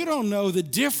you don't know the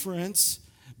difference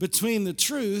between the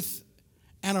truth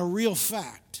and a real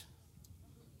fact.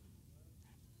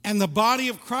 And the body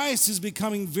of Christ is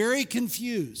becoming very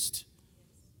confused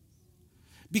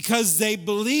because they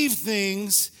believe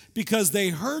things because they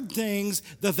heard things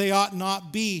that they ought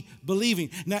not be believing.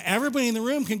 Now, everybody in the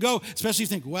room can go, especially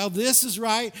if you think, well, this is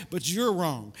right, but you're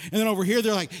wrong. And then over here,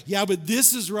 they're like, yeah, but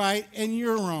this is right, and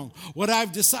you're wrong. What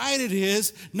I've decided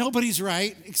is nobody's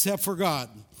right except for God.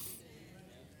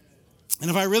 And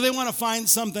if I really want to find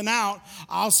something out,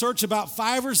 I'll search about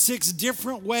 5 or 6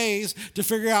 different ways to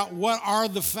figure out what are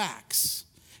the facts.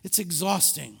 It's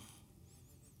exhausting.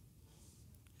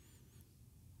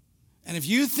 And if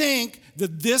you think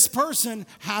that this person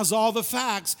has all the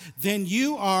facts, then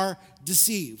you are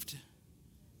deceived.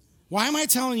 Why am I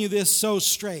telling you this so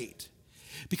straight?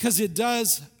 Because it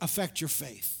does affect your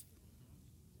faith.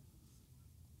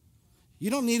 You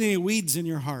don't need any weeds in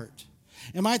your heart.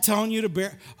 Am I telling you to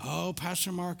bury? Oh,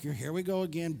 Pastor Mark, here we go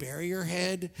again. Bury your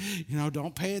head.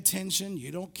 Don't pay attention.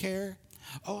 You don't care.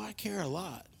 Oh, I care a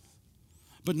lot,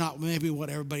 but not maybe what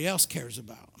everybody else cares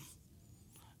about.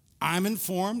 I'm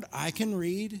informed. I can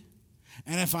read.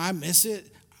 And if I miss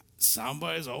it,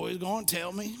 somebody's always going to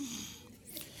tell me.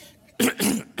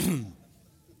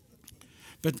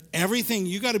 But everything,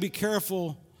 you got to be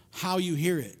careful how you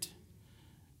hear it.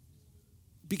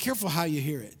 Be careful how you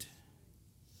hear it.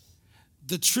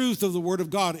 The truth of the Word of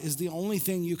God is the only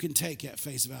thing you can take at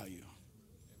face value.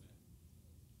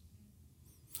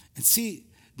 And see,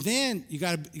 then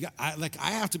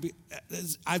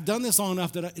I've done this long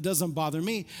enough that it doesn't bother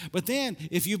me. But then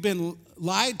if you've been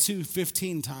lied to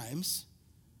 15 times,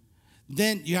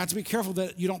 then you have to be careful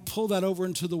that you don't pull that over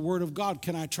into the Word of God.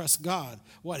 Can I trust God?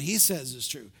 What He says is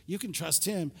true. You can trust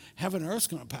Him. Heaven and earth's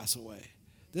going to pass away.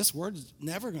 This word is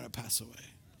never going to pass away.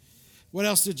 What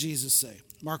else did Jesus say?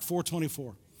 Mark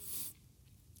 4:24.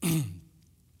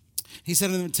 He said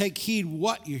to them, take heed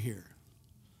what you hear.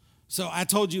 So I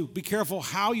told you, be careful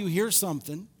how you hear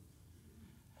something.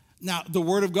 Now, the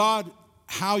Word of God,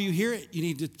 how you hear it, you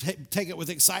need to take it with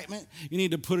excitement. You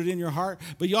need to put it in your heart.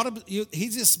 But he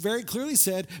just very clearly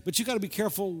said, but you got to be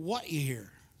careful what you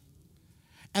hear.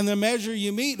 And the measure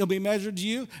you meet, it'll be measured to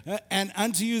you, and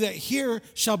unto you that hear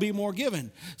shall be more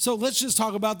given. So let's just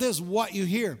talk about this, what you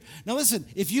hear. Now listen,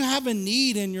 if you have a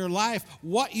need in your life,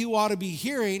 what you ought to be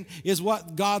hearing is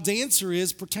what God's answer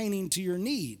is pertaining to your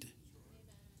need.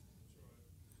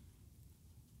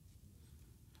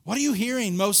 What are you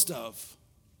hearing most of?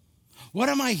 What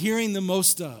am I hearing the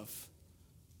most of?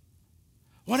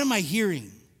 What am I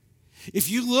hearing? If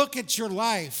you look at your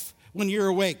life when you're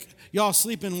awake, y'all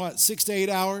sleep in what, 6 to 8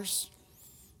 hours?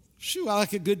 Shoo, I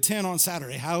like a good 10 on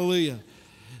Saturday. Hallelujah.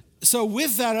 So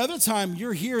with that other time,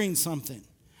 you're hearing something.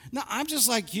 Now, I'm just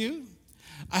like you.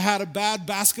 I had a bad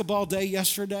basketball day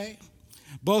yesterday.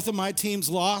 Both of my teams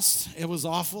lost. It was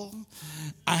awful.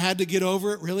 I had to get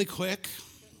over it really quick.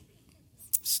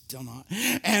 Still not.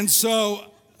 And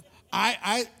so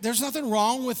there's nothing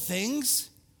wrong with things,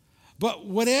 but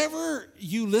whatever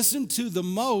you listen to the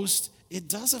most, it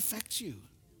does affect you.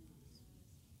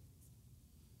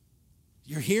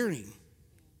 You're hearing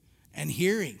and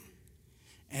hearing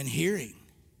and hearing.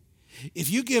 If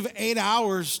you give 8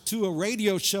 hours to a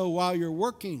radio show while you're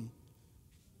working,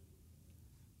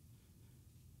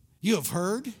 you have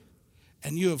heard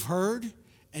and you have heard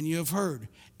and you have heard.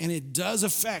 And it does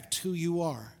affect who you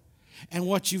are. And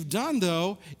what you've done,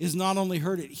 though, is not only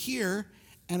heard it here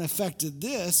and affected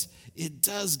this, it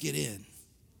does get in.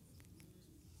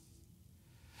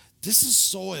 This is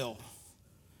soil.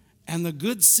 And the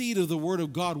good seed of the Word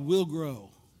of God will grow.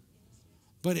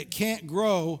 But it can't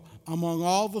grow among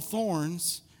all the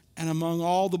thorns and among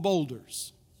all the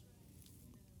boulders.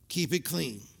 Keep it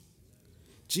clean.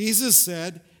 Jesus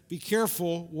said, be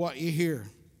careful what you hear.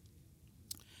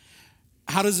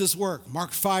 How does this work?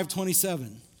 Mark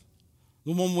 5:27.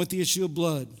 The woman with the issue of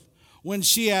blood. When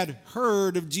she had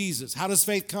heard of Jesus. How does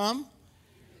faith come?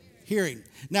 Hearing.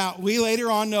 Now, we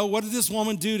later on know, what did this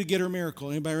woman do to get her miracle?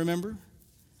 Anybody remember?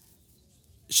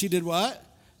 She did what?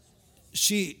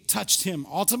 She touched him.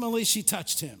 Ultimately, she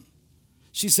touched him.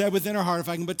 She said within her heart, if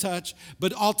I can but touch.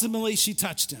 But ultimately, she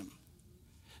touched him.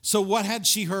 So what had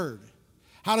she heard?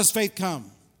 How does faith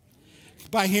come?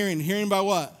 By hearing. Hearing by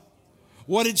what?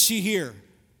 What did she hear?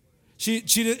 She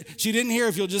didn't hear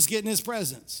if you'll just get in his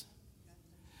presence.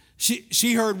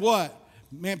 She heard what?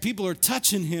 Man, people are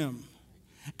touching him.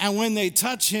 And when they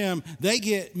touch him, they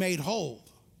get made whole.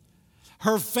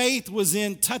 Her faith was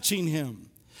in touching him.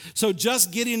 So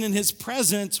just getting in his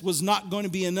presence was not going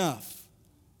to be enough.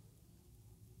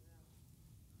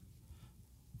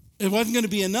 It wasn't going to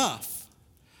be enough.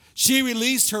 She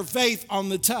released her faith on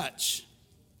the touch.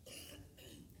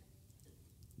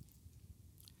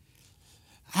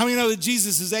 How many know that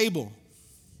Jesus is able?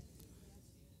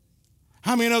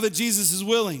 How many know that Jesus is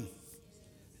willing?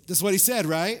 That's what he said,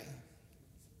 right?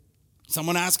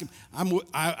 Someone asked him,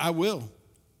 I will.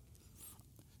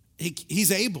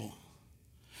 He's able.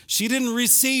 She didn't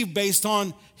receive based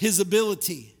on his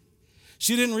ability.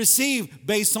 She didn't receive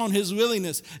based on his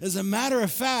willingness. As a matter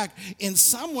of fact, in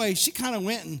some way, she kind of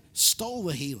went and stole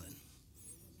the healing.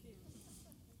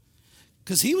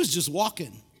 Because he was just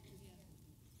walking.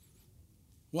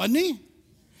 Wasn't he?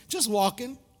 Just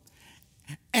walking.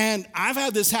 And I've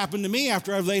had this happen to me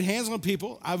after I've laid hands on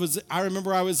people. I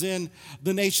remember I was in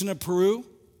the nation of Peru.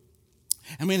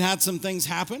 And we had some things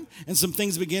happen, and some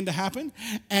things began to happen.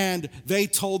 And they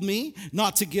told me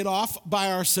not to get off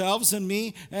by ourselves, and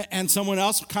me and someone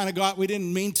else kind of we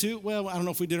didn't mean to. Well, I don't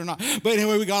know if we did or not. But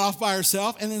anyway, we got off by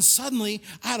ourselves. And then suddenly,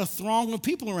 I had a throng of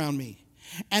people around me.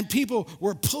 And people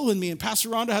were pulling me. And Pastor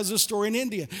Rhonda has this story in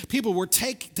India. People were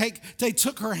they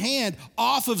took her hand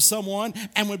off of someone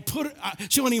and would put it,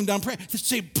 she wasn't even done praying.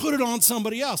 They put it on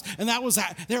somebody else. And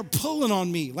they were pulling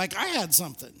on me like I had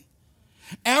something.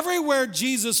 Everywhere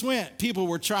Jesus went, people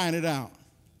were trying it out.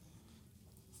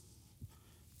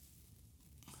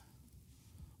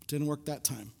 Didn't work that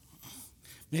time.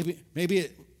 Maybe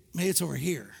it's over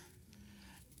here.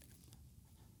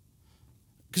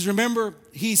 Because remember,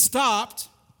 he stopped.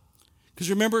 Because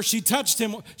remember, she touched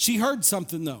him. She heard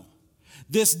something, though.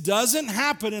 This doesn't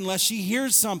happen unless she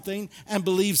hears something and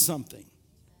believes something.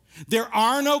 There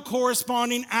are no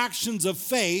corresponding actions of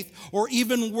faith or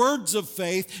even words of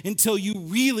faith until you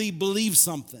really believe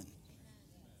something.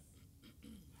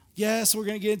 Yes, we're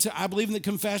going to get into, I believe in the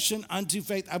confession unto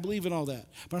faith. I believe in all that.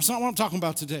 But that's not what I'm talking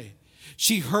about today.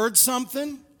 She heard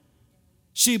something.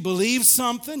 She believed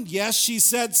something. Yes, she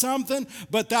said something.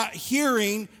 But that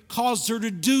hearing caused her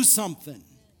to do something.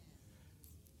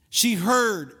 She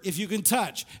heard, if you can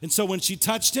touch. And so when she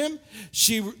touched him,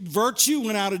 virtue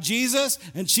went out of Jesus,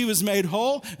 and she was made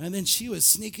whole, and then she was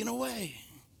sneaking away.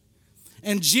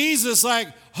 And Jesus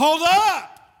hold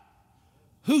up!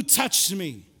 Who touched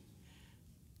me?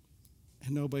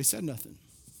 And nobody said nothing.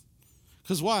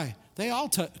 Because why? They all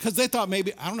touched. Because they thought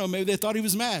maybe they thought he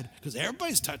was mad. Because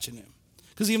everybody's touching him.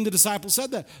 Because even the disciples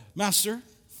said that. Master,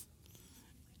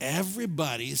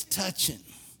 everybody's touching.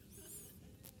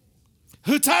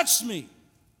 Who touched me?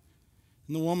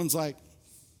 And the woman's like,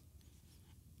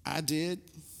 I did.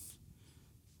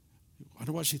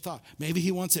 wonder what she thought. Maybe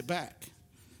he wants it back.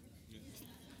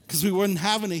 Because we weren't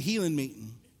having a healing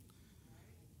meeting.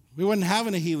 We weren't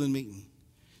having a healing meeting.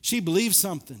 She believed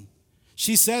something.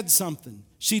 She said something.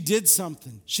 She did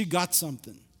something. She got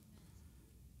something.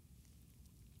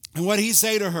 And what did he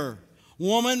say to her?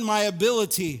 Woman, my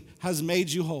ability has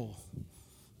made you whole.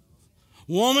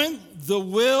 Woman, the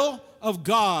will of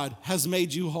God has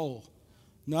made you whole.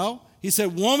 No, he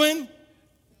said, woman,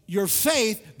 your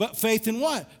faith, but faith in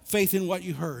what? Faith in what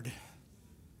you heard.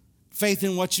 Faith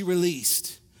in what you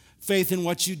released. Faith in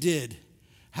what you did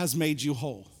has made you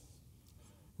whole.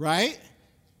 Right?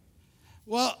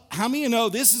 Well, how many of you know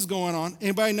this is going on?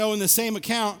 Anybody know in the same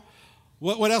account,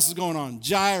 what else is going on?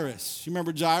 Jairus. You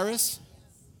remember Jairus?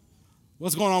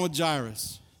 What's going on with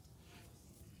Jairus?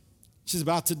 She's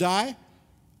about to die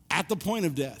at the point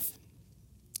of death.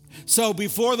 So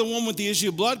before the woman with the issue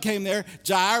of blood came there,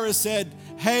 Jairus said,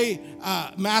 hey,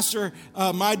 Master,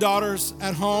 my daughter's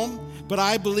at home, but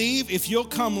I believe if you'll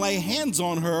come lay hands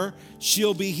on her,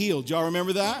 she'll be healed. Y'all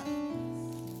remember that?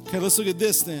 Okay, let's look at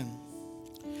this then.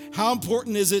 How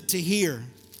important is it to hear?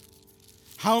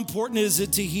 How important is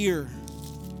it to hear?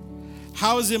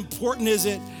 How important is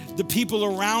it the people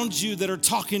around you that are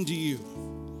talking to you?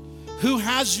 Who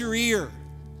has your ear?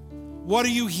 What are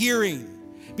you hearing?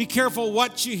 Be careful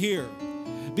what you hear.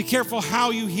 Be careful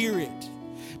how you hear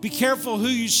it. Be careful who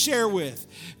you share with.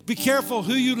 Be careful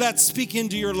who you let speak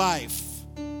into your life.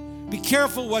 Be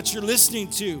careful what you're listening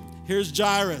to. Here's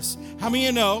Jairus. How many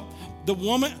of you know the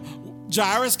woman,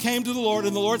 Jairus came to the Lord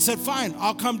and the Lord said, fine,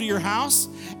 I'll come to your house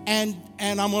and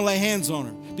I'm going to lay hands on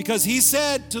her. Because he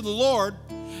said to the Lord,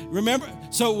 remember,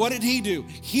 so what did he do?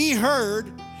 He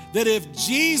heard that if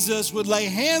Jesus would lay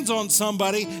hands on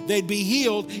somebody, they'd be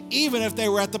healed, even if they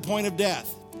were at the point of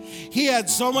death. He had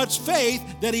so much faith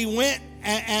that he went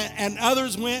and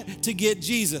others went to get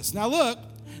Jesus. Now look,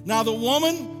 now the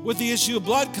woman with the issue of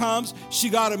blood comes. She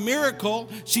got a miracle.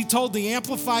 She told the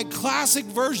Amplified Classic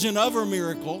version of her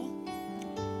miracle.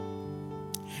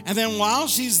 And then while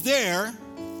she's there,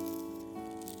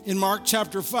 in Mark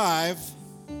chapter 5,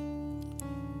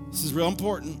 this is real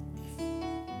important.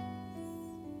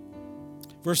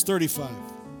 Verse 35.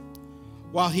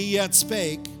 While he yet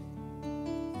spake,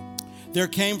 there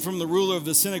came from the ruler of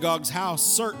the synagogue's house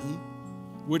certain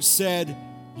which said,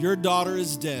 your daughter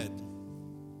is dead.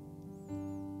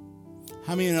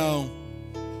 How many know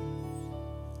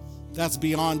that's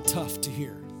beyond tough to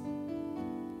hear?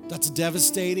 That's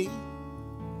devastating.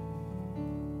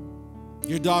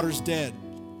 Your daughter's dead.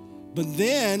 But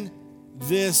then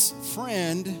this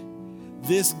friend,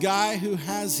 this guy who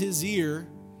has his ear,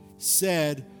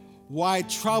 said, why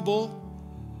trouble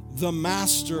the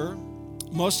master?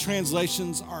 Most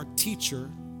translations are teacher.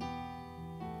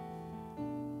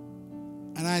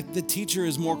 And the teacher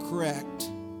is more correct.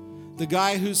 The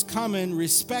guy who's coming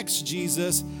respects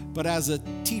Jesus, but as a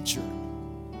teacher.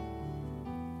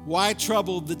 Why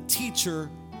trouble the teacher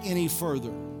any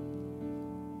further?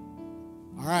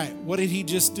 All right, what did he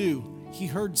just do? He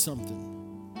heard something.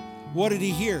 What did he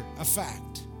hear? A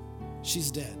fact.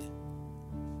 She's dead.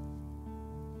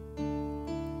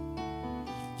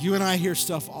 You and I hear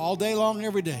stuff all day long,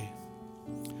 every day.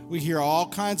 We hear all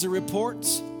kinds of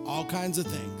reports, all kinds of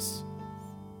things.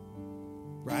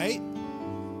 Right?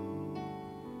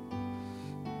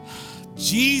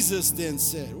 Jesus then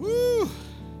said, woo.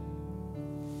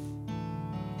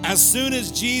 As soon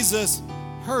as Jesus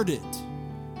heard it,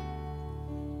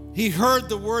 he heard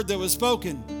the word that was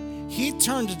spoken. He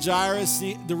turned to Jairus,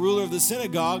 the ruler of the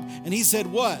synagogue, and he said,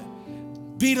 what?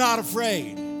 Be not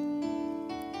afraid.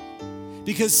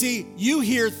 Because see, you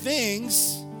hear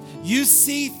things, you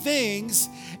see things,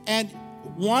 and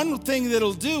one thing that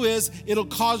it'll do is it'll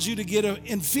cause you to get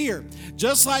in fear.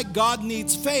 Just like God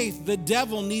needs faith, the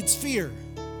devil needs fear.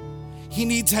 He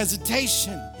needs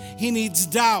hesitation. He needs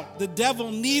doubt. The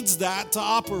devil needs that to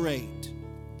operate.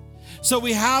 So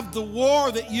we have the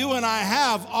war that you and I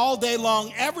have all day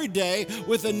long, every day,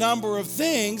 with a number of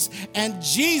things. And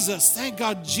Jesus, thank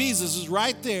God Jesus is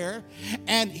right there.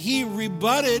 And he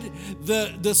rebutted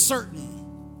the certain.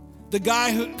 The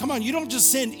guy who, come on, you don't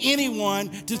just send anyone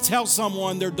to tell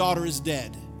someone their daughter is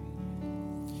dead.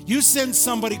 You send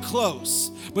somebody close.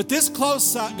 But this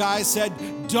close guy said,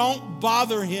 don't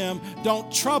bother him.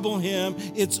 Don't trouble him.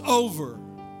 It's over.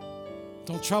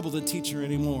 Don't trouble the teacher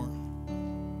anymore.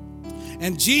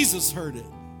 And Jesus heard it.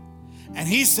 And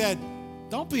he said,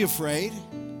 don't be afraid.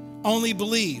 Only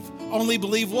believe. Only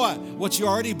believe what? What you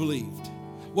already believed.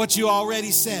 What you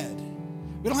already said.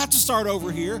 We don't have to start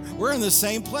over here. We're in the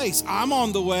same place. I'm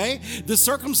on the way. The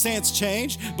circumstance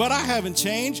changed, but I haven't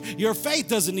changed. Your faith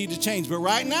doesn't need to change. But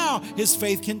right now, his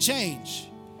faith can change.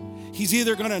 he's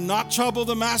either going to not trouble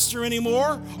the master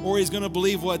anymore, or he's going to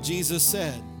believe what Jesus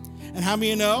said. And how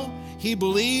many of you know? He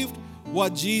believed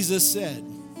what Jesus said.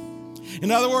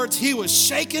 In other words, he was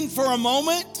shaken for a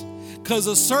moment because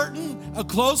a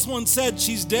close one said,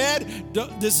 she's dead.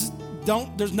 There's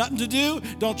nothing to do.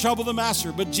 Don't trouble the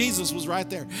master. But Jesus was right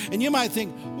there. And you might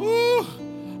think, ooh,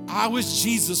 I wish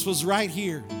Jesus was right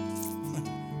here.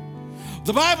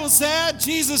 The Bible said,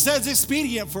 Jesus says it's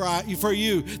expedient for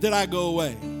you that I go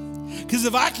away. Because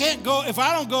if I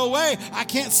don't go away, I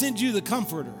can't send you the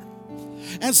Comforter.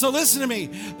 And so listen to me,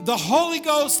 the Holy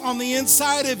Ghost on the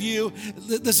inside of you,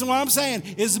 listen to what I'm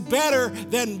saying, is better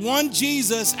than one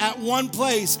Jesus at one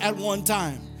place at one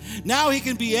time. Now he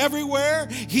can be everywhere.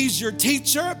 He's your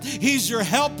teacher. He's your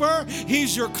helper.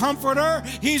 He's your comforter.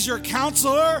 He's your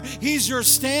counselor. He's your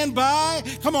standby.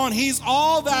 Come on, he's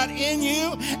all that in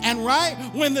you. And right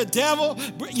when the devil,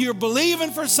 you're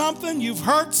believing for something, you've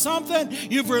heard something,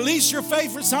 you've released your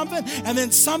faith for something, and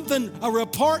then a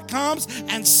report comes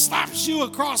and slaps you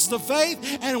across the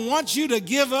faith and wants you to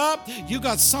give up, you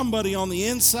got somebody on the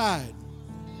inside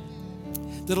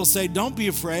that'll say, don't be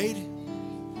afraid.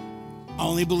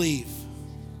 Only believe.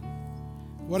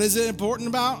 What is it important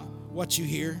about? What you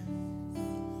hear.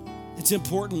 It's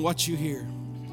important what you hear.